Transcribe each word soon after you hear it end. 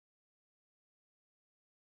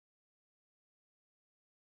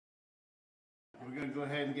We're going to go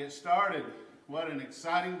ahead and get started. What an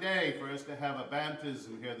exciting day for us to have a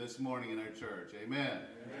baptism here this morning in our church. Amen.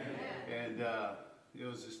 Amen. And it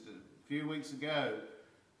was just a few weeks ago,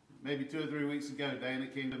 maybe 2 or 3 weeks ago, Dana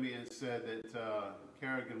came to me and said that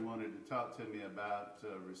Kerrigan wanted to talk to me about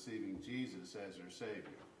receiving Jesus as her Savior.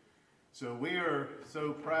 So we are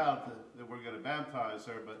so proud that we're going to baptize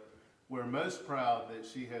her, but we're most proud that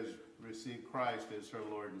she has received Christ as her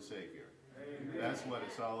Lord and Savior. Amen. That's what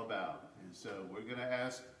it's all about. And so we're going to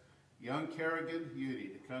ask young Kerrigan Udy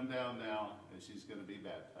to come down now, and she's going to be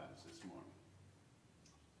baptized this morning.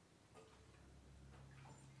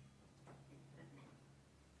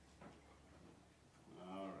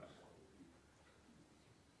 All right.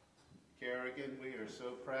 Kerrigan, we are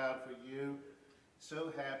so proud for you,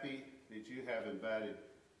 so happy that you have invited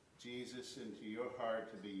Jesus into your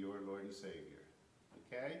heart to be your Lord and Savior.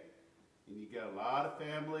 Okay? And you got a lot of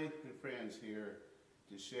family and friends here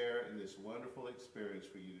to share in this wonderful experience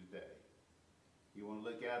for you today. You want to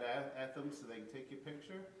look out at them so they can take your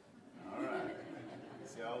picture? All right.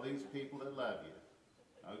 See all these people that love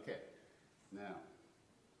you. Okay. Now,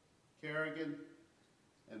 Kerrigan,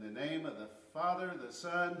 in the name of the Father, the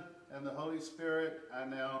Son, and the Holy Spirit, I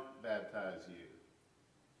now baptize you.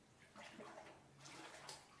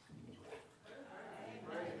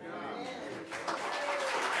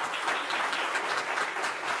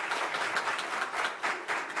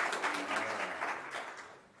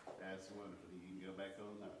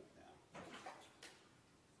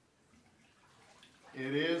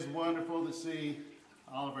 It is wonderful to see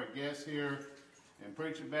all of our guests here. And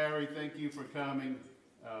Preacher Barry, thank you for coming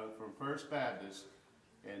from First Baptist.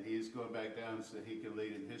 And he's going back down so he can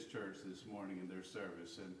lead in his church this morning in their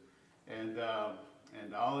service. And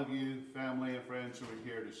all of you, family and friends who are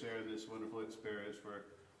here to share this wonderful experience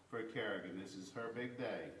for Kerrigan. This is her big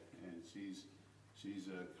day. And she's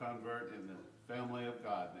a convert in the family of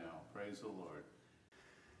God now. Praise the Lord.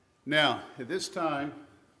 Now, at this time,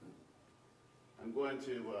 I'm going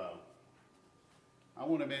to, I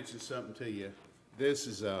want to mention something to you. This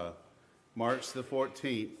is March the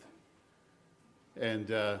 14th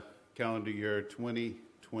and calendar year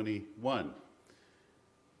 2021.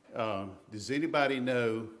 Does anybody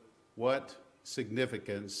know what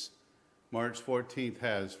significance March 14th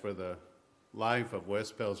has for the life of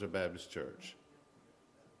West Pelzer Baptist Church?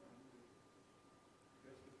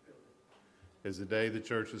 It's the day the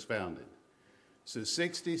church was founded. So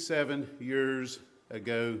 67 years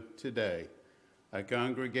ago today, a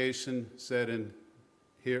congregation sat in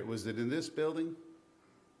here. Was it in this building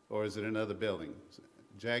or is it another building?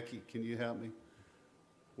 Jackie, can you help me?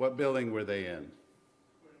 What building were they in?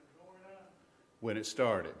 When it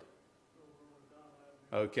started.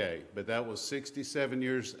 Okay, but that was 67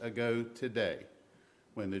 years ago today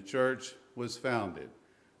when the church was founded.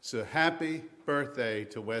 So happy birthday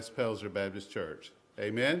to West Pelzer Baptist Church.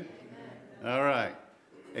 Amen? All right.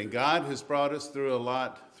 And God has brought us through a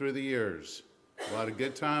lot through the years. A lot of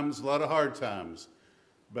good times, a lot of hard times.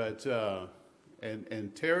 But,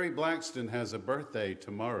 and Terry Blackston has a birthday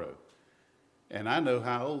tomorrow. And I know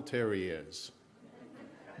how old Terry is.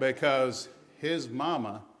 Because his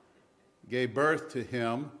mama gave birth to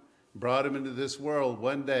him, brought him into this world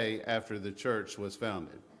one day after the church was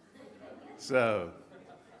founded. So,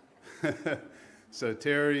 so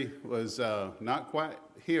Terry was not quite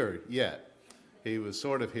here yet. He was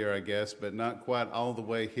sort of here, I guess, but not quite all the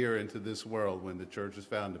way here into this world when the church was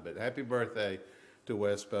founded. But happy birthday to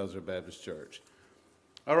West Pelzer Baptist Church.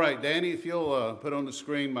 All right, Danny, if you'll put on the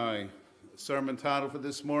screen my sermon title for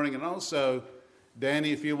this morning. And also,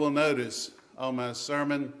 Danny, if you will notice on my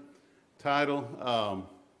sermon title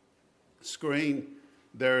screen,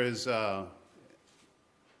 there is a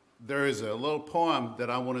little poem that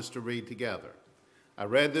I want us to read together. I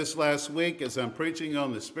read this last week as I'm preaching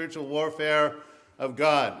on the spiritual warfare of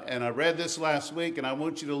God. And I read this last week, and I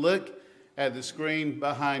want you to look at the screen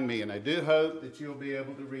behind me. And I do hope that you'll be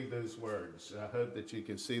able to read those words. I hope that you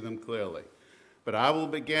can see them clearly. But I will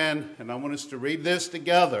begin, and I want us to read this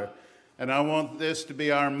together. And I want this to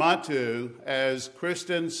be our motto as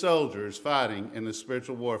Christian soldiers fighting in the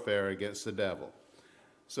spiritual warfare against the devil.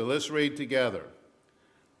 So let's read together.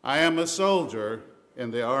 I am a soldier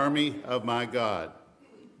in the army of my God.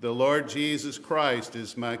 The Lord Jesus Christ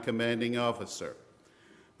is my commanding officer.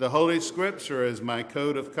 The Holy Scripture is my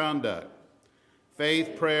code of conduct.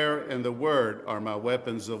 Faith, prayer, and the Word are my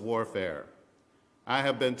weapons of warfare. I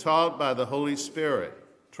have been taught by the Holy Spirit,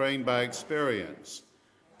 trained by experience,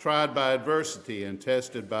 tried by adversity, and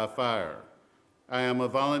tested by fire. I am a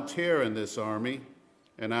volunteer in this army,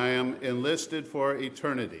 and I am enlisted for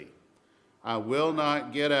eternity. I will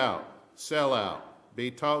not get out, sell out,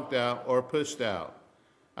 be talked out, or pushed out.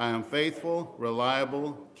 I am faithful,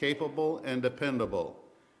 reliable, capable, and dependable.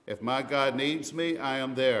 If my God needs me, I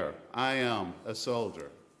am there. I am a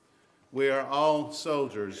soldier. We are all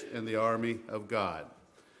soldiers in the army of God.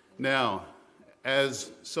 Now,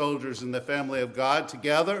 as soldiers in the family of God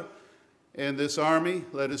together in this army,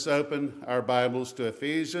 let us open our Bibles to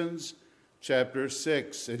Ephesians chapter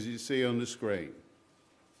 6, as you see on the screen.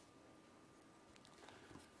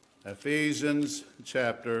 Ephesians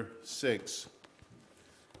chapter 6.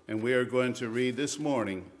 And we are going to read this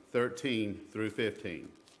morning 13 through 15.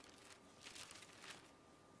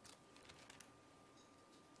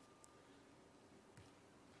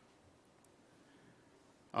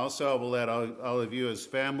 Also, I will let all of you as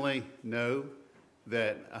family know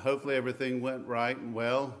that hopefully everything went right and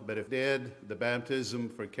well, but if it did, the baptism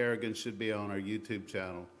for Kerrigan should be on our YouTube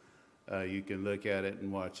channel. You can look at it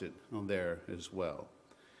and watch it on there as well.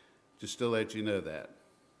 Just to let you know that.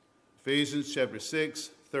 Ephesians chapter 6,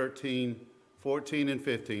 13, 14, and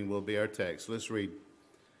 15 will be our text. Let's read.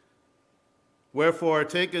 Wherefore,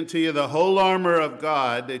 take unto you the whole armor of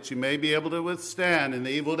God, that you may be able to withstand in the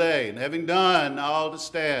evil day, and having done all to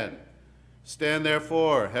stand. Stand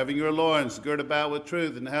therefore, having your loins girt about with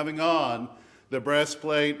truth, and having on the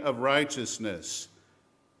breastplate of righteousness,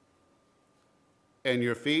 and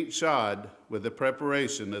your feet shod with the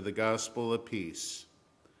preparation of the gospel of peace.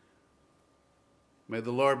 May the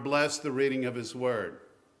Lord bless the reading of his word.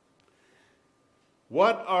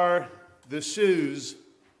 What are the shoes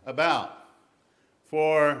about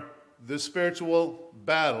for the spiritual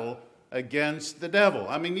battle against the devil?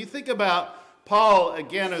 I mean, you think about Paul,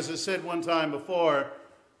 again, as I said one time before,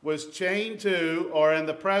 was chained to or in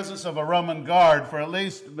the presence of a Roman guard for at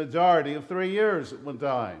least the majority of 3 years at one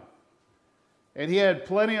time. And he had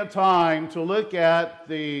plenty of time to look at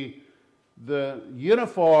the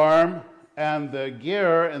uniform and the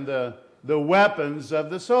gear and the weapons of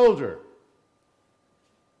the soldier.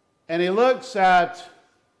 And he looks at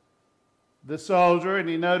the soldier and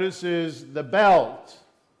he notices the belt.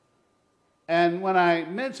 And when I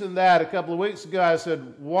mentioned that a couple of weeks ago, I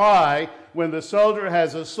said, why, when the soldier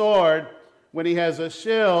has a sword, when he has a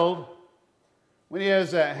shield, when he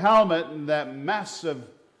has a helmet and that massive,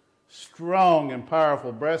 strong and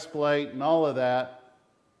powerful breastplate and all of that,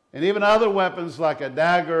 and even other weapons like a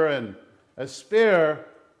dagger and a spear,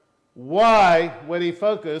 why would he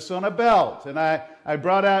focus on a belt? And I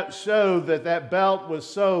brought out, showed that belt was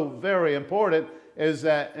so very important, is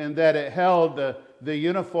that it held the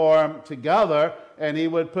uniform together, and he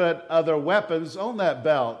would put other weapons on that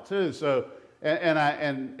belt too. So,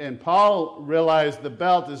 and Paul realized the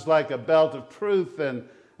belt is like a belt of truth, and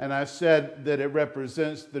I said that it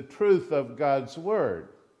represents the truth of God's word.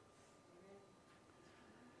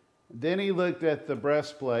 Then he looked at the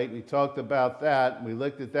breastplate, and he talked about that, and we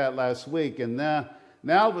looked at that last week, and now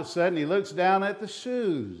all of a sudden he looks down at the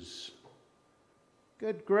shoes.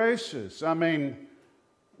 Good gracious. I mean,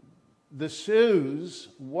 the shoes,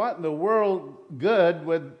 what in the world good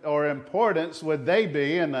would or importance would they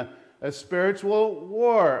be in a spiritual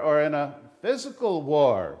war or in a physical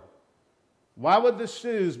war? Why would the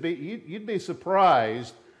shoes be? You'd be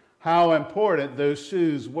surprised how important those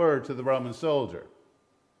shoes were to the Roman soldier.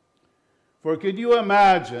 For could you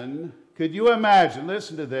imagine,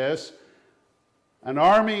 listen to this, an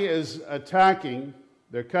army is attacking,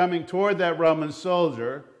 they're coming toward that Roman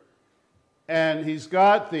soldier, and he's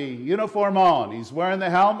got the uniform on, he's wearing the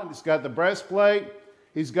helmet, he's got the breastplate,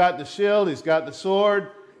 he's got the shield, he's got the sword,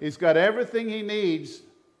 he's got everything he needs,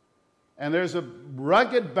 and there's a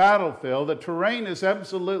rugged battlefield. The terrain is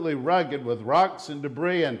absolutely rugged with rocks and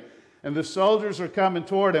debris, and the soldiers are coming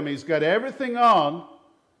toward him. He's got everything on,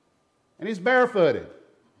 and he's barefooted.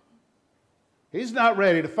 He's not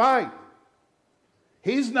ready to fight.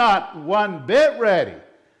 He's not one bit ready,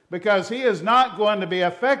 because he is not going to be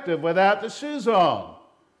effective without the shoes on.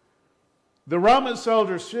 The Roman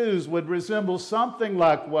soldier's shoes would resemble something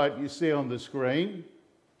like what you see on the screen.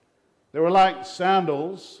 They were like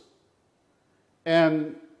sandals,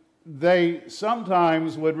 and they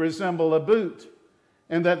sometimes would resemble a boot,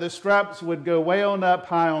 in that the straps would go way on up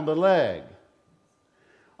high on the leg.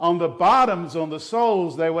 On the bottoms, on the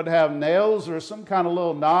soles, they would have nails or some kind of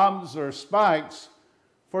little knobs or spikes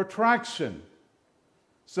for traction,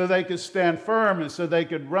 so they could stand firm and so they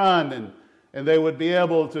could run, and they would be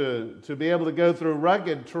able to go through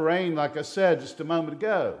rugged terrain, like I said just a moment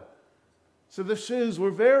ago. So the shoes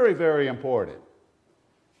were very, very important.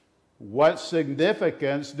 What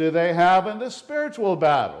significance do they have in the spiritual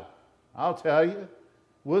battle? I'll tell you.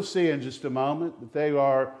 We'll see in just a moment that they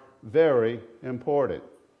are very important.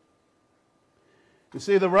 You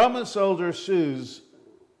see, the Roman soldier's shoes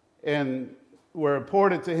were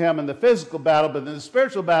important to him in the physical battle, but in the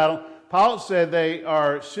spiritual battle, Paul said they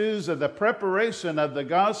are shoes of the preparation of the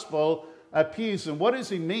gospel of peace. And what does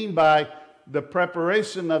he mean by the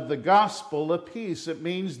preparation of the gospel of peace? It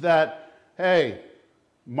means that, hey,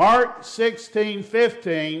 Mark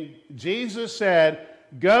 16:15, Jesus said,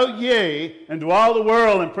 "Go ye into all the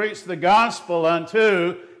world and preach the gospel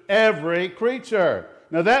unto every creature."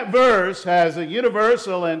 Now that verse has a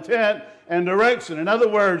universal intent and direction. In other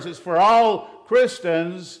words, it's for all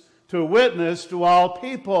Christians to witness to all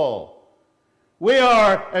people. We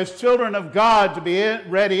are, as children of God, to be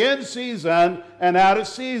ready in season and out of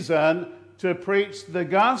season to preach the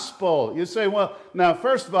gospel. You say, well, now,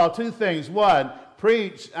 first of all, two things. One,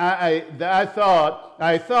 preach. I thought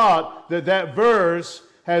that verse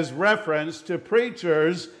has reference to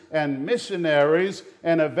preachers and missionaries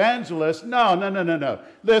and evangelists. No.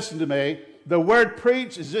 Listen to me. The word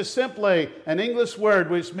preach is just simply an English word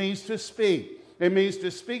which means to speak. It means to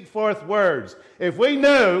speak forth words. If we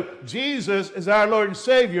knew Jesus is our Lord and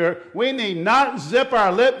Savior, we need not zip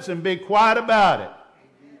our lips and be quiet about it.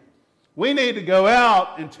 We need to go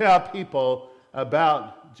out and tell people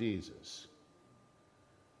about Jesus.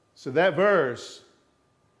 So that verse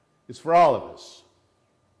is for all of us.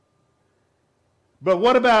 But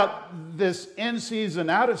what about this in-season,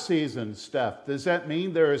 out-of-season stuff? Does that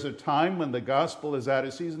mean there is a time when the gospel is out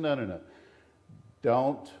of season? No.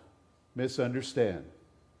 Don't misunderstand.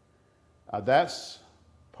 That's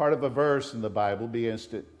part of a verse in the Bible, be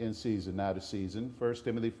in season, out of season. 1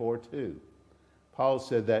 Timothy 4:2. Paul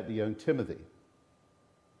said that to young Timothy.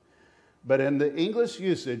 But in the English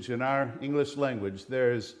usage, in our English language,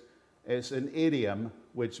 it's an idiom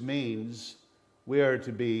which means we are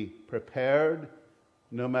to be prepared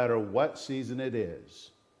no matter what season it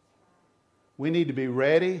is. We need to be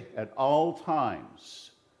ready at all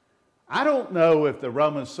times. I don't know if the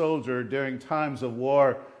Roman soldier during times of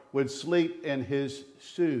war would sleep in his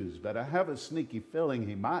shoes, but I have a sneaky feeling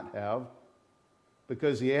he might have,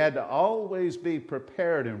 because he had to always be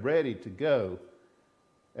prepared and ready to go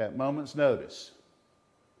at moment's notice.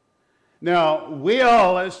 Now, we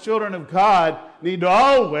all, as children of God, need to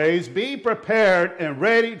always be prepared and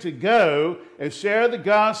ready to go and share the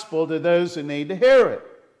gospel to those who need to hear it.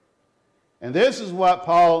 And this is what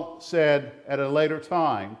Paul said at a later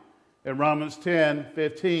time in Romans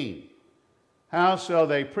 10:15. How shall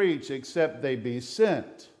they preach except they be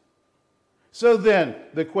sent? So then,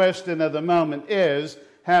 the question of the moment is,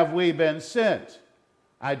 have we been sent?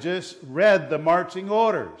 I just read the marching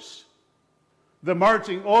orders. The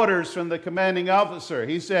marching orders from the commanding officer.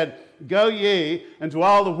 He said, "Go ye into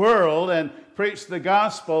all the world and preach the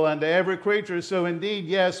gospel unto every creature." So indeed,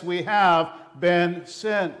 yes, we have been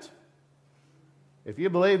sent. If you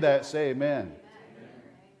believe that, say amen.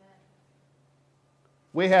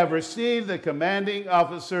 We have received the commanding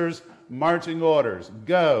officer's marching orders.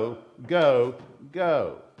 Go, go,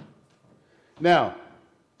 go. Now,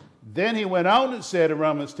 then he went on and said in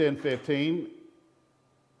Romans 10:15,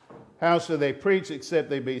 how shall they preach except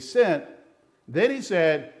they be sent? Then he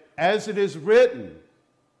said, as it is written.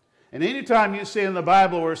 And anytime you see in the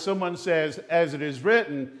Bible where someone says, as it is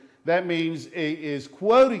written, that means he is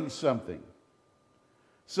quoting something.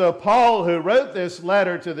 So Paul, who wrote this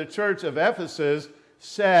letter to the church of Ephesus,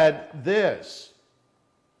 said this.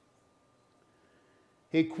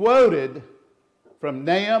 He quoted from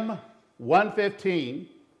Nahum 1:15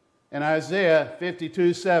 and Isaiah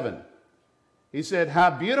 52:7. He said, how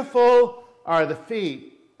beautiful are the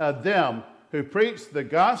feet of them who preach the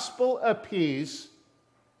gospel of peace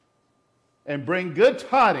and bring good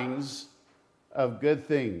tidings of good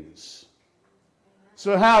things.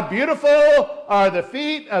 So how beautiful are the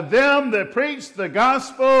feet of them that preach the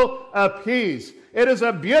gospel of peace. It is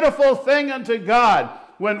a beautiful thing unto God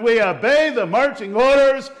when we obey the marching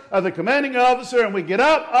orders of the commanding officer and we get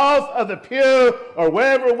up off of the pew or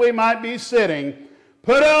wherever we might be sitting,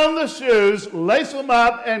 put on the shoes, lace them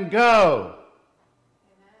up, and go.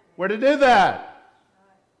 Amen. We're to do that.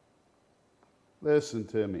 Listen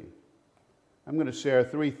to me. I'm going to share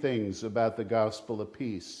 3 things about the gospel of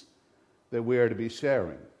peace that we are to be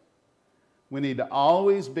sharing. We need to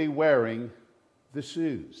always be wearing the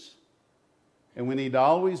shoes. And we need to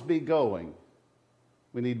always be going.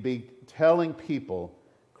 We need to be telling people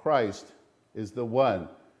Christ is the one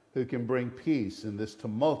who can bring peace in this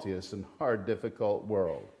tumultuous and hard, difficult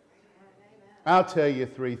world. Amen. I'll tell you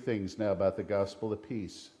 3 things now about the gospel of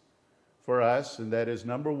peace for us, and that is,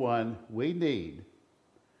 number 1, we need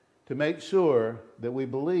to make sure that we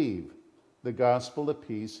believe the gospel of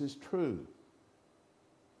peace is true.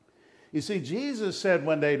 You see, Jesus said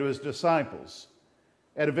one day to his disciples,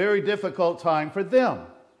 at a very difficult time for them.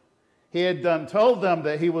 He had told them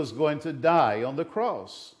that he was going to die on the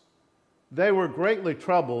cross. They were greatly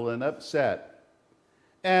troubled and upset.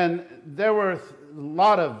 And there were a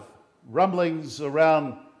lot of rumblings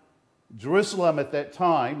around Jerusalem at that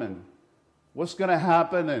time, and what's going to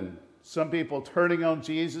happen, and some people turning on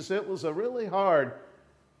Jesus. It was a really hard,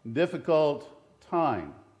 difficult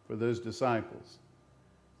time for those disciples.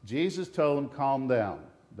 Jesus told them, calm down.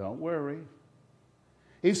 Don't worry.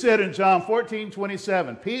 He said in John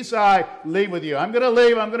 14:27, peace I leave with you. I'm going to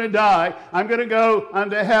leave. I'm going to die. I'm going to go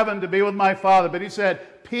unto heaven to be with my Father. But he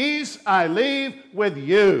said, peace I leave with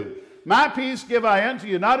you. My peace give I unto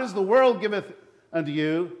you, not as the world giveth unto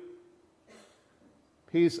you.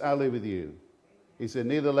 Peace I leave with you. He said,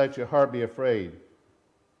 neither let your heart be afraid,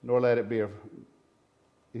 nor let it be.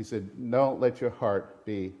 He said, don't let your heart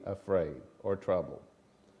be afraid or troubled.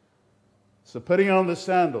 So putting on the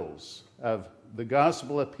sandals of the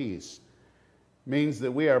gospel of peace means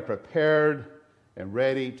that we are prepared and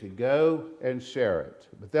ready to go and share it.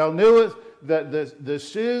 But they'll know it, that the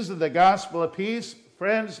shoes of the gospel of peace,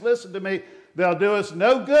 friends, listen to me, they'll do us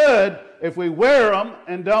no good if we wear them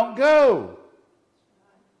and don't go.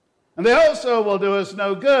 And they also will do us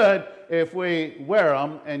no good if we wear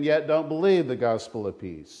them and yet don't believe the gospel of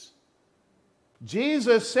peace.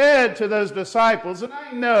 Jesus said to those disciples, and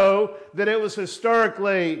I know that it was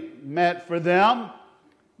historically meant for them,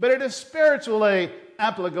 but it is spiritually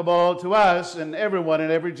applicable to us and everyone in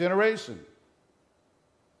every generation.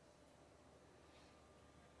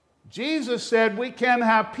 Jesus said we can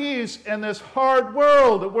have peace in this hard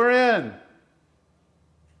world that we're in.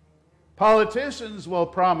 Politicians will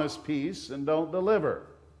promise peace and don't deliver.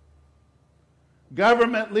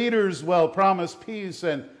 Government leaders will promise peace,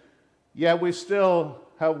 and yet we still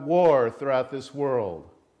have war throughout this world.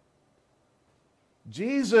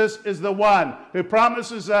 Jesus is the one who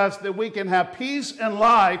promises us that we can have peace in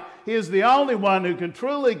life. He is the only one who can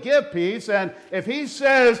truly give peace. And if he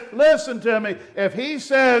says, listen to me, if he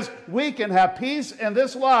says we can have peace in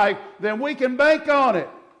this life, then we can bank on it.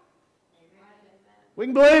 We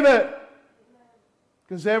can believe it.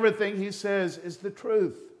 Because everything he says is the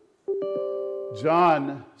truth.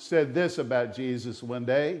 John said this about Jesus one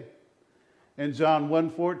day. In John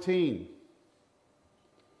 1:14,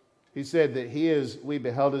 he said that we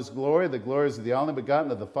beheld his glory. The glory is the only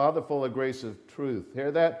begotten of the Father, full of grace and truth.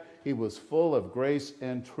 Hear that? He was full of grace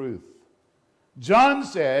and truth. John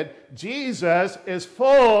said Jesus is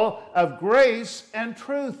full of grace and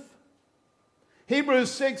truth.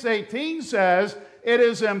 Hebrews 6:18 says it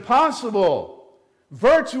is impossible,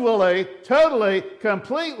 virtually, totally,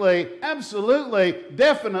 completely, absolutely,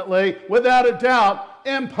 definitely, without a doubt,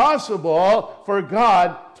 impossible for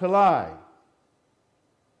God to lie.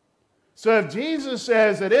 So if Jesus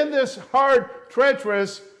says that in this hard,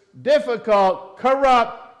 treacherous, difficult,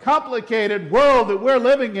 corrupt, complicated world that we're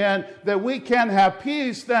living in, that we can have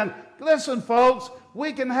peace, then listen, folks,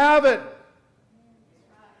 we can have it.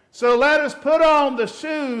 So let us put on the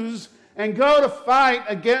shoes and go to fight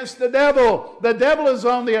against the devil. The devil is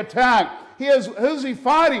on the attack. Who's he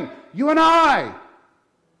fighting? You and I.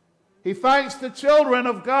 He fights the children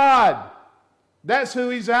of God. That's who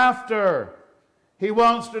he's after. He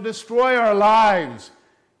wants to destroy our lives.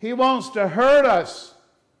 He wants to hurt us.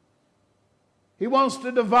 He wants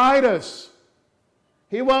to divide us.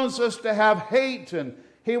 He wants us to have hate, and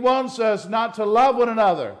he wants us not to love one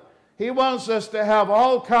another. He wants us to have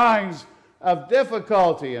all kinds of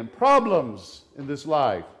difficulty and problems in this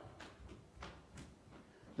life.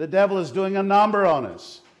 The devil is doing a number on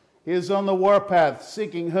us. He is on the warpath,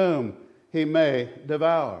 seeking whom he may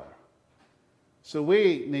devour. So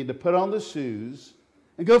we need to put on the shoes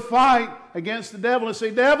and go fight against the devil and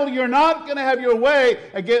say, devil, you're not going to have your way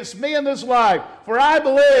against me in this life. For I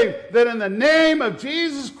believe that in the name of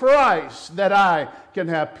Jesus Christ that I can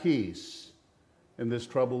have peace in this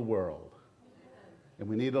troubled world. And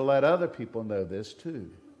we need to let other people know this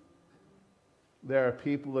too. There are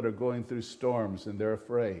people that are going through storms and they're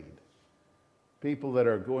afraid. People that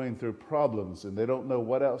are going through problems and they don't know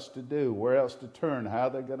what else to do, where else to turn, how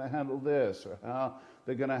they're going to handle this or how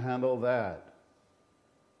they're going to handle that.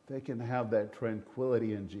 They can have that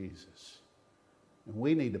tranquility in Jesus. And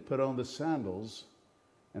we need to put on the sandals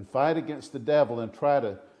and fight against the devil and try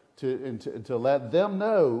to let them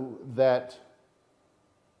know that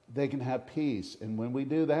they can have peace. And when we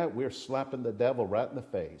do that, we're slapping the devil right in the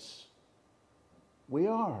face. We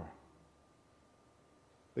are.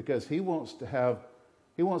 Because he wants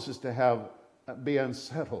us to be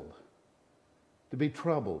unsettled, to be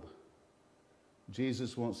troubled.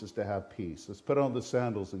 Jesus wants us to have peace. Let's put on the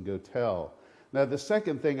sandals and go tell. Now, the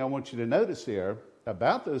second thing I want you to notice here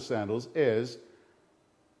about those sandals is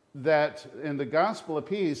that in the gospel of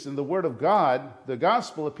peace, in the Word of God, the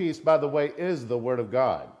gospel of peace, by the way, is the Word of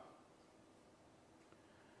God.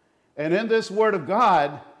 And in this Word of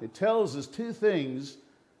God, it tells us two things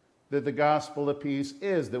that the gospel of peace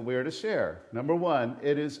is that we're to share. Number one,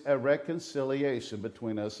 it is a reconciliation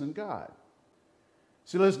between us and God.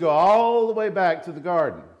 So let's go all the way back to the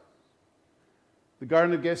garden. The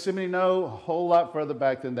Garden of Gethsemane, no, a whole lot further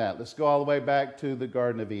back than that. Let's go all the way back to the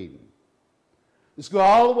Garden of Eden. Let's go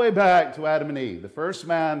all the way back to Adam and Eve, the first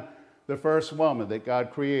man, the first woman that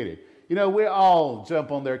God created. You know, we all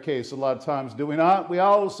jump on their case a lot of times, do we not? We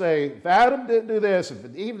all say, if Adam didn't do this,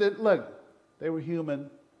 if Eve didn't, look, they were human.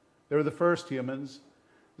 They were the first humans.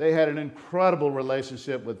 They had an incredible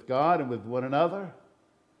relationship with God and with one another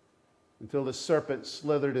until the serpent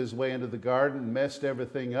slithered his way into the garden and messed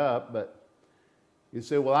everything up. But you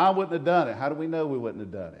say, well, I wouldn't have done it. How do we know we wouldn't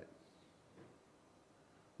have done it?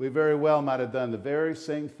 We very well might have done the very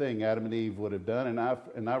same thing Adam and Eve would have done,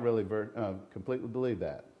 and I really completely believe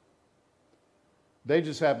that. They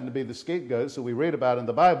just happened to be the scapegoats that we read about in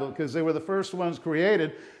the Bible because they were the first ones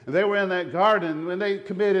created, and they were in that garden. When they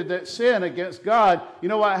committed that sin against God, you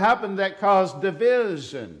know what happened? That caused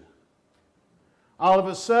division. All of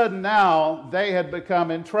a sudden now, they had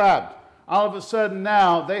become entrapped. All of a sudden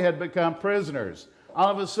now, they had become prisoners. All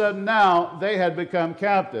of a sudden now, they had become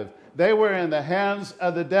captive. They were in the hands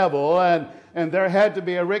of the devil, and there had to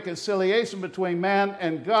be a reconciliation between man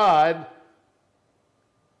and God.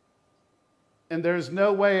 And there's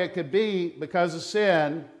no way it could be because of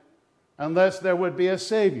sin unless there would be a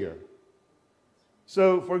Savior.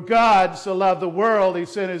 So for God so loved the world, he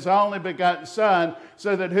sent his only begotten Son,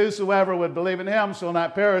 so that whosoever would believe in him shall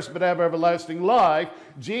not perish but have everlasting life.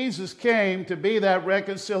 Jesus came to be that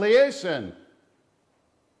reconciliation.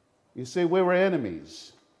 You see, we were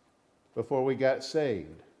enemies before we got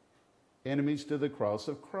saved. Enemies to the cross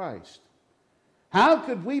of Christ. How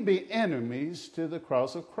could we be enemies to the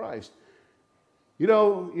cross of Christ? You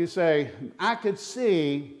know, you say, I could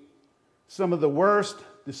see some of the worst,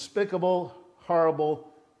 despicable, horrible,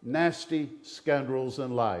 nasty scoundrels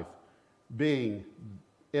in life being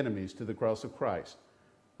enemies to the cross of Christ.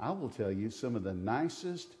 I will tell you some of the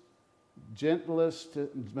nicest, gentlest,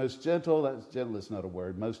 most gentle, that's gentle is not a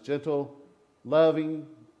word, most gentle, loving,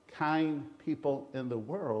 kind people in the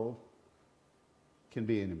world can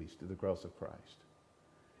be enemies to the cross of Christ.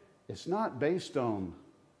 It's not based on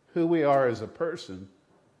who we are as a person,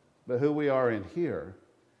 but who we are in here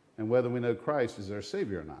and whether we know Christ as our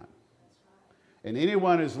Savior or not. And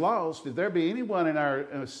anyone is lost. If there be anyone in our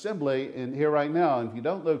assembly in here right now, and if you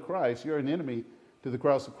don't know Christ, you're an enemy to the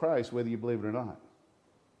cross of Christ, whether you believe it or not.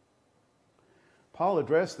 Paul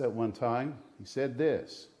addressed that one time. He said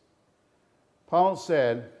this. Paul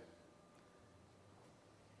said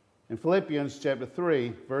in Philippians chapter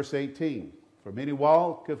 3, verse 18, for many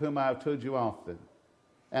walk, of whom I have told you often,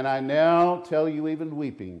 and I now tell you even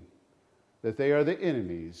weeping, that they are the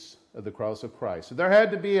enemies of the cross of Christ. So there had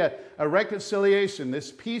to be a reconciliation,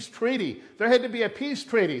 this peace treaty. There had to be a peace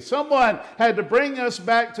treaty. Someone had to bring us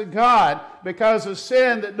back to God because of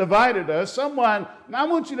sin that divided us. Someone, and I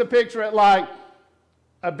want you to picture it like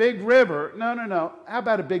a big river. No. How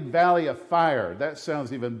about a big valley of fire? That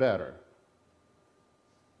sounds even better.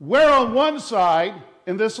 We're on one side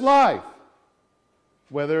in this life.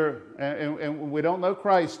 And we don't know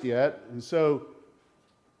Christ yet, and so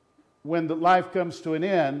when the life comes to an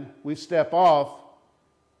end, we step off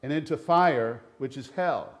and into fire, which is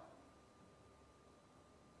hell.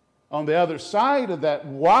 On the other side of that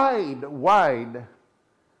wide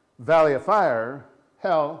valley of fire,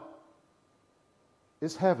 hell,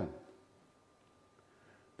 is heaven.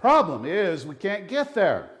 Problem is, we can't get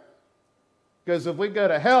there. Because if we go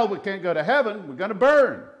to hell, we can't go to heaven, we're going to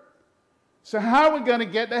burn. So how are we going to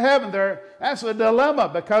get to heaven? That's a dilemma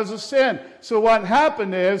because of sin. So what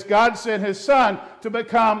happened is God sent his Son to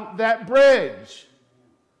become that bridge.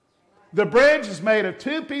 The bridge is made of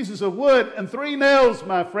 2 pieces of wood and 3 nails,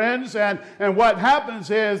 my friends. And what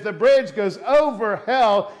happens is the bridge goes over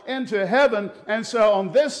hell into heaven. And so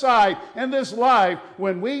on this side, in this life,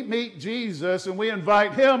 when we meet Jesus and we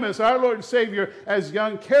invite him as our Lord and Savior, as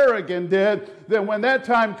young Kerrigan did, then when that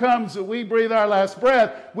time comes that we breathe our last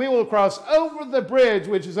breath, we will cross over the bridge,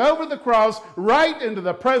 which is over the cross, right into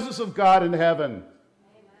the presence of God in heaven.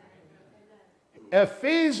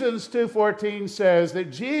 Ephesians 2:14 says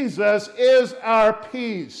that Jesus is our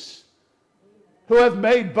peace, who hath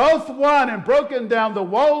made both one and broken down the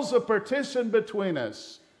walls of partition between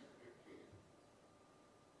us.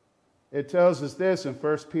 It tells us this in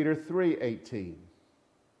 1 Peter 3:18.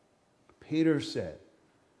 Peter said,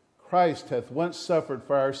 Christ hath once suffered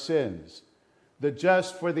for our sins, the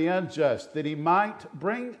just for the unjust, that he might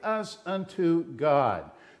bring us unto God.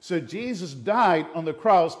 So Jesus died on the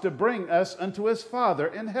cross to bring us unto his Father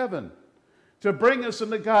in heaven, to bring us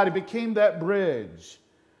unto God. He became that bridge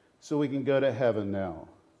so we can go to heaven now.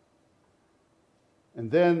 And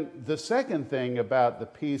then the second thing about the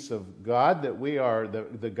peace of God that we are,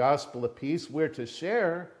 the gospel of peace we're to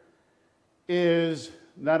share, is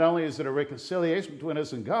not only is it a reconciliation between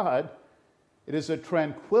us and God, it is a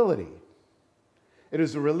tranquility. It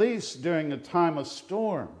is a release during a time of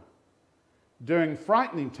storm, during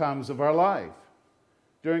frightening times of our life,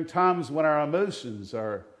 during times when our emotions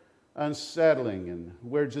are unsettling and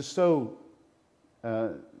we're just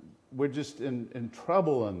in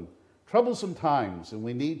trouble and troublesome times, and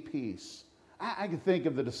we need peace. I can think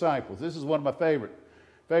of the disciples. This is one of my favorite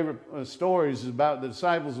stories about the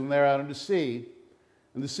disciples when they're out on the sea.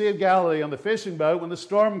 In the Sea of Galilee on the fishing boat, when the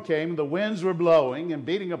storm came, the winds were blowing and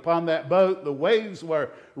beating upon that boat. The waves were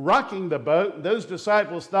rocking the boat. And those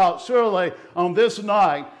disciples thought, surely on this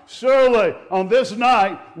night,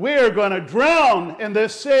 we are going to drown in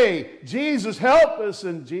this sea. Jesus, help us.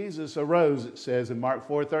 And Jesus arose, it says in Mark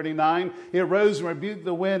 4:39. He arose and rebuked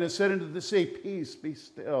the wind and said unto the sea, peace, be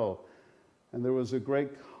still. And there was a great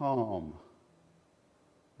calm.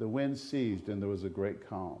 The wind ceased and there was a great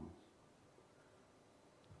calm.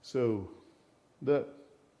 So,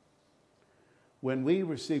 when we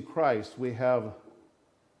receive Christ, we have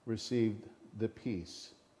received the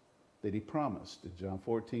peace that he promised in John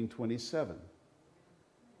 14:27.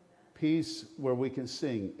 Peace where we can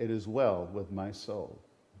sing, it is well with my soul.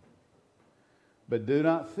 But do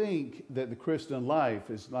not think that the Christian life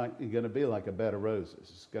is going to be like a bed of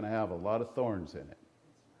roses. It's going to have a lot of thorns in it.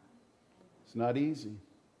 It's not easy.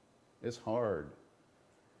 It's hard.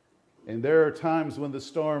 And there are times when the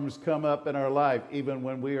storms come up in our life, even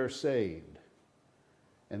when we are saved.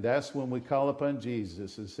 And that's when we call upon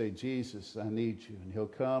Jesus and say, Jesus, I need you. And he'll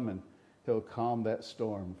come and he'll calm that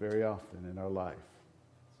storm very often in our life.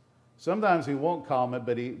 Sometimes he won't calm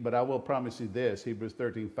it, but I will promise you this. Hebrews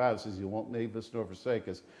 13:5 says he won't leave us nor forsake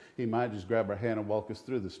us. He might just grab our hand and walk us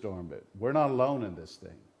through the storm. But we're not alone in this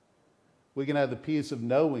thing. We can have the peace of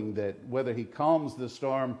knowing that whether he calms the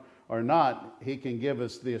storm or not, he can give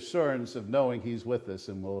us the assurance of knowing he's with us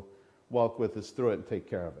and will walk with us through it and take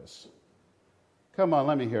care of us. Come on,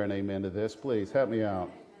 let me hear an amen to this. Please, help me out.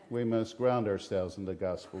 We must ground ourselves in the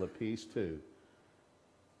gospel of peace too.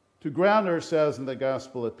 To ground ourselves in the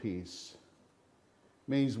gospel of peace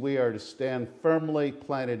means we are to stand firmly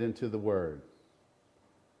planted into the Word.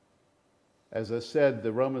 As I said,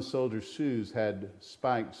 the Roman soldiers' shoes had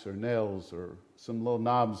spikes or nails or some little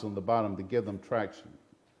knobs on the bottom to give them traction.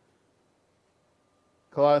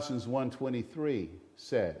 Colossians 1:23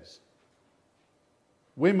 says,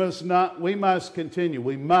 we must continue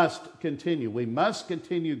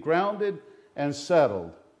grounded and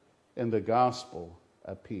settled in the gospel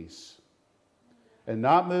of peace, and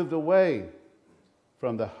not moved away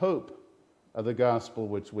from the hope of the gospel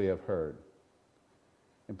which we have heard.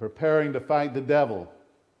 In preparing to fight the devil,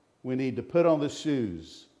 we need to put on the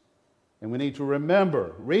shoes, and we need to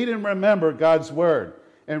read and remember God's word.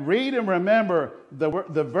 And read and remember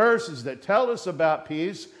the verses that tell us about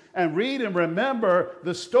peace, and read and remember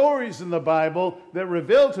the stories in the Bible that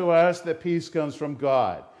reveal to us that peace comes from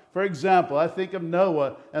God. For example, I think of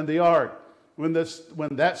Noah and the ark when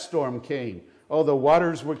that storm came. Oh, the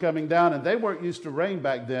waters were coming down, and they weren't used to rain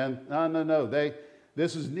back then. No.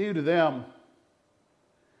 This is new to them.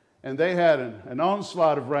 And they had an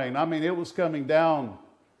onslaught of rain. I mean, it was coming down.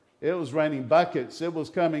 It was raining buckets. It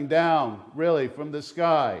was coming down, really, from the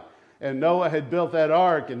sky. And Noah had built that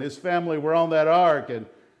ark, and his family were on that ark. And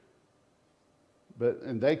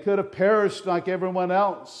they could have perished like everyone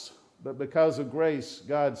else. But because of grace,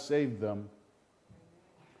 God saved them.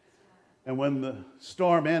 And when the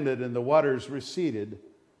storm ended and the waters receded,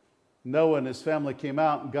 Noah and his family came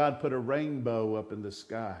out, and God put a rainbow up in the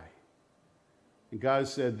sky. And God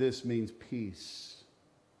said, this means peace.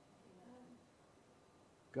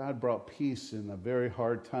 God brought peace in a very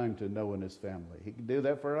hard time to Noah and his family. He can do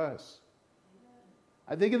that for us.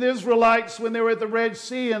 I think of the Israelites when they were at the Red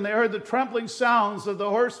Sea and they heard the trampling sounds of the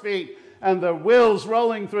horse feet and the wheels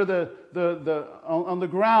rolling through on the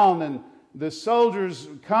ground, and the soldiers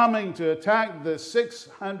coming to attack the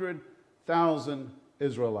 600,000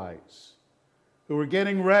 Israelites who were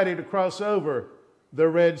getting ready to cross over the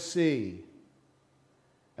Red Sea.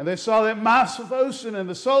 And they saw that massive ocean and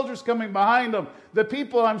the soldiers coming behind them. The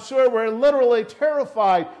people, I'm sure, were literally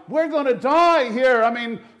terrified. We're going to die here. I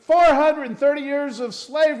mean, 430 years of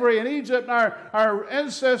slavery in Egypt, and our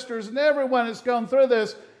ancestors and everyone has gone through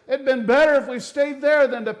this. It'd been better if we stayed there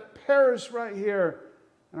than to perish right here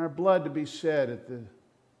and our blood to be shed at the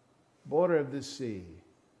border of the sea.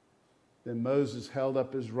 Then Moses held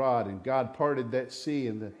up his rod and God parted that sea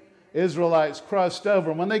and the Israelites crossed over.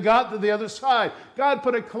 And when they got to the other side, God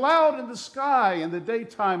put a cloud in the sky in the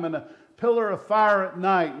daytime and a pillar of fire at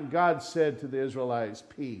night. And God said to the Israelites,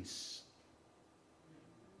 peace.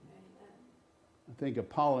 I think of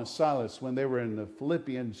Paul and Silas when they were in the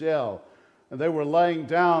Philippian jail. And they were laying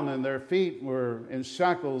down and their feet were in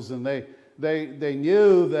shackles. And they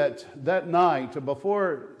knew that night,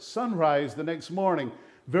 before sunrise the next morning,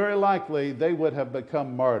 very likely they would have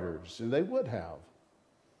become martyrs. And they would have.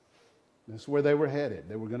 That's where they were headed.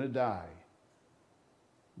 They were going to die.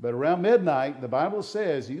 But around midnight, the Bible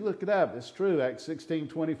says, you look it up, it's true, Acts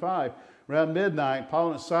 16:25. Around midnight,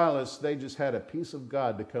 Paul and Silas, they just had a peace of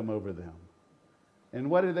God to come over them. And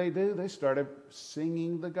what did they do? They started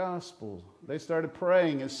singing the gospel. They started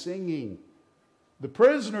praying and singing. The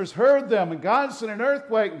prisoners heard them, and God sent an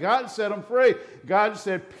earthquake, and God set them free. God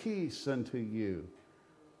said, peace unto you.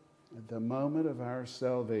 At the moment of our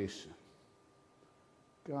salvation,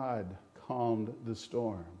 God calmed the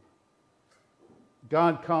storm.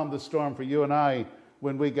 God calmed the storm for you and I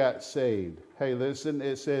when we got saved. Hey, listen,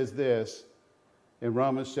 it says this in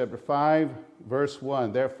Romans chapter 5, verse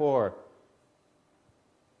 1. Therefore,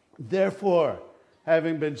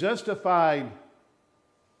 having been justified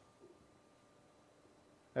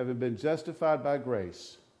by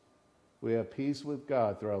grace, we have peace with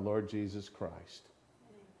God through our Lord Jesus Christ.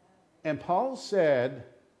 And Paul said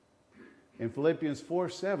in Philippians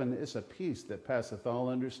 4:7, it's a peace that passeth all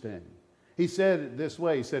understanding. He said it this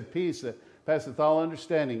way. He said, peace that passeth all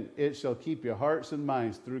understanding, it shall keep your hearts and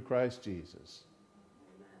minds through Christ Jesus.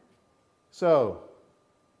 Amen. So,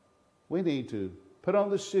 we need to put on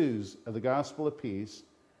the shoes of the gospel of peace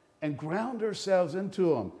and ground ourselves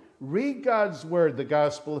into them. Read God's word, the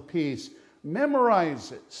gospel of peace.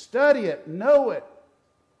 Memorize it, study it, know it.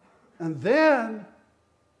 And then,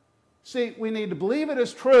 see, we need to believe it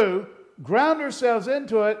is true, ground ourselves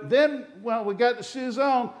into it. Then, well, we got the shoes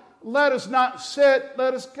on, let us not sit,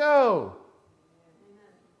 let us go.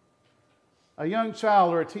 A young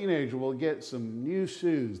child or a teenager will get some new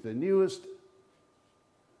shoes, the newest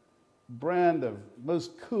brand of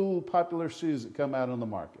most cool, popular shoes that come out on the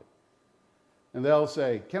market. And they'll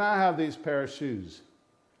say, can I have these pair of shoes?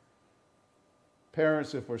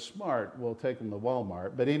 Parents, if we're smart, will take them to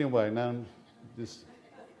Walmart. But anyway,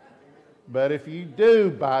 but if you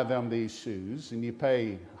do buy them these shoes and you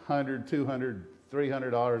pay $100, $200,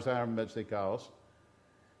 $300, however much they cost,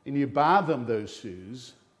 and you buy them those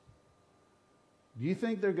shoes, do you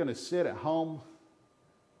think they're going to sit at home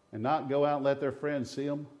and not go out and let their friends see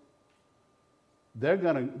them? They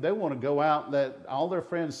want to go out and let all their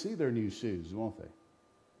friends see their new shoes, won't they?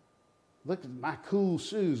 Look at my cool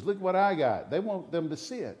shoes. Look what I got. They want them to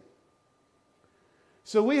see it.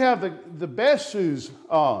 So we have the best shoes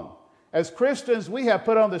on. As Christians, we have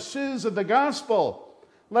put on the shoes of the gospel.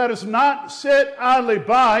 Let us not sit idly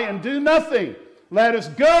by and do nothing. Let us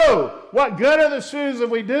go. What good are the shoes if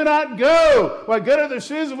we do not go? What good are the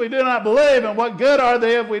shoes if we do not believe? And what good are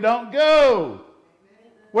they if we don't go?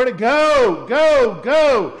 We're to go, go,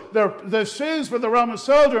 go. The shoes for the Roman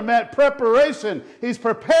soldier meant preparation. He's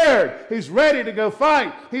prepared. He's ready to go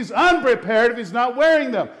fight. He's unprepared if he's not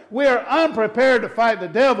wearing them. We are unprepared to fight the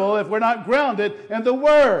devil if we're not grounded in the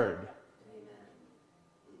Word.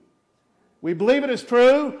 We believe it is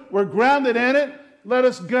true. We're grounded in it. Let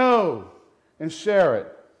us go and share it.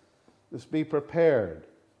 Let's be prepared.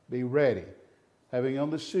 Be ready. Having on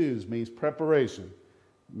the shoes means preparation.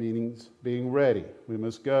 Means being ready. We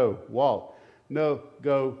must go, walk. No,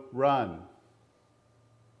 go, run.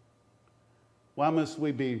 Why must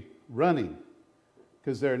we be running?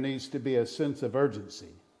 Because there needs to be a sense of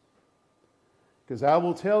urgency. Because I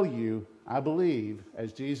will tell you, I believe,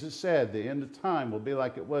 as Jesus said, the end of time will be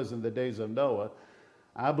like it was in the days of Noah.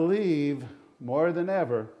 I believe more than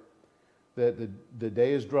ever that the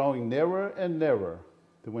day is drawing nearer and nearer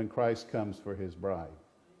to when Christ comes for his bride.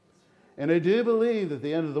 And I do believe that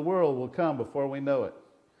the end of the world will come before we know it.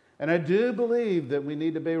 And I do believe that we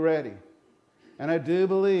need to be ready. And I do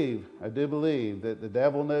believe that the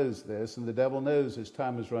devil knows this, and the devil knows his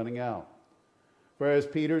time is running out. For as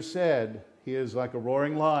Peter said, he is like a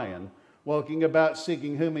roaring lion, walking about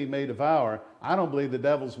seeking whom he may devour. I don't believe the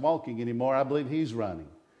devil's walking anymore. I believe he's running.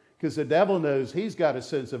 Because the devil knows he's got a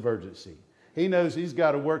sense of urgency. He knows he's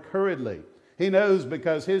got to work hurriedly. He knows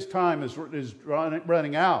because his time is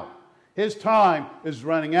running out. His time is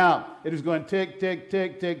running out. It is going tick, tick,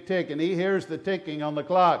 tick, tick, tick. And he hears the ticking on the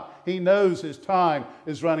clock. He knows his time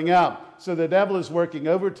is running out. So the devil is working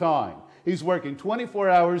overtime. He's working 24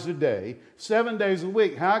 hours a day, 7 days a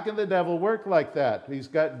week. How can the devil work like that? He's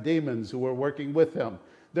got demons who are working with him.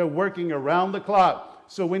 They're working around the clock.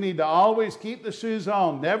 So we need to always keep the shoes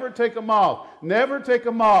on. Never take them off. Never take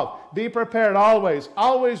them off. Be prepared always.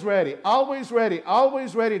 Always ready. Always ready.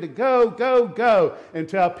 Always ready to go, go, go. And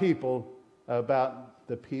tell people about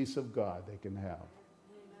the peace of God they can have.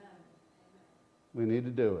 Amen. We need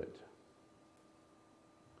to do it.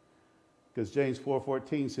 Because James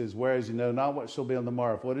 4:14 says, whereas you know not what shall be on the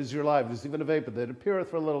morrow. What is your life? It is even a vapor that appeareth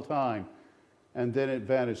for a little time, and then it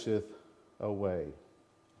vanisheth away.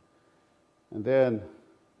 And then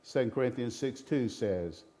 2 Corinthians 6:2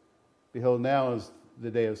 says, behold, now is the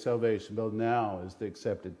day of salvation. Behold, now is the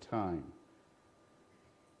accepted time.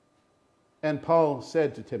 And Paul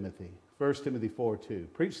said to Timothy, 1 Timothy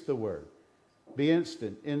 4:2, preach the word. Be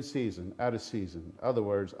instant, in season, out of season. In other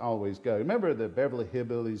words, always go. Remember the Beverly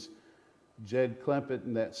Hillbillies, Jed Clampett,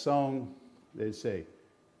 in that song? They'd say,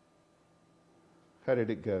 how did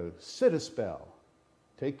it go? Sit a spell.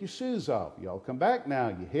 Take your shoes off. Y'all come back now.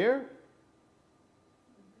 You hear?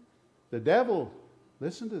 The devil,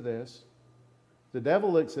 listen to this. The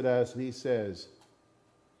devil looks at us and he says,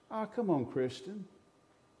 oh, come on, Christian.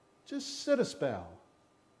 Just sit a spell.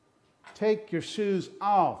 Take your shoes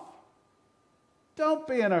off. Don't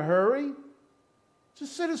be in a hurry.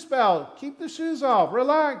 Just sit a spell. Keep the shoes off.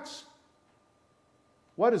 Relax.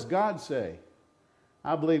 What does God say?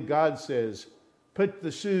 I believe God says, put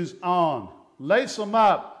the shoes on. Lace them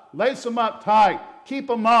up. Lace them up tight. Keep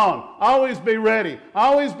them on. Always be ready.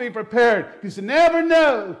 Always be prepared. Because you never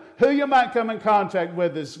know who you might come in contact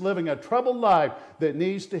with that's living a troubled life that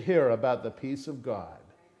needs to hear about the peace of God.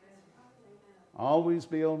 Always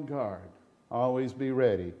be on guard. Always be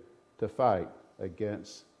ready to fight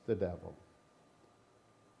against the devil.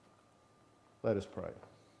 Let us pray.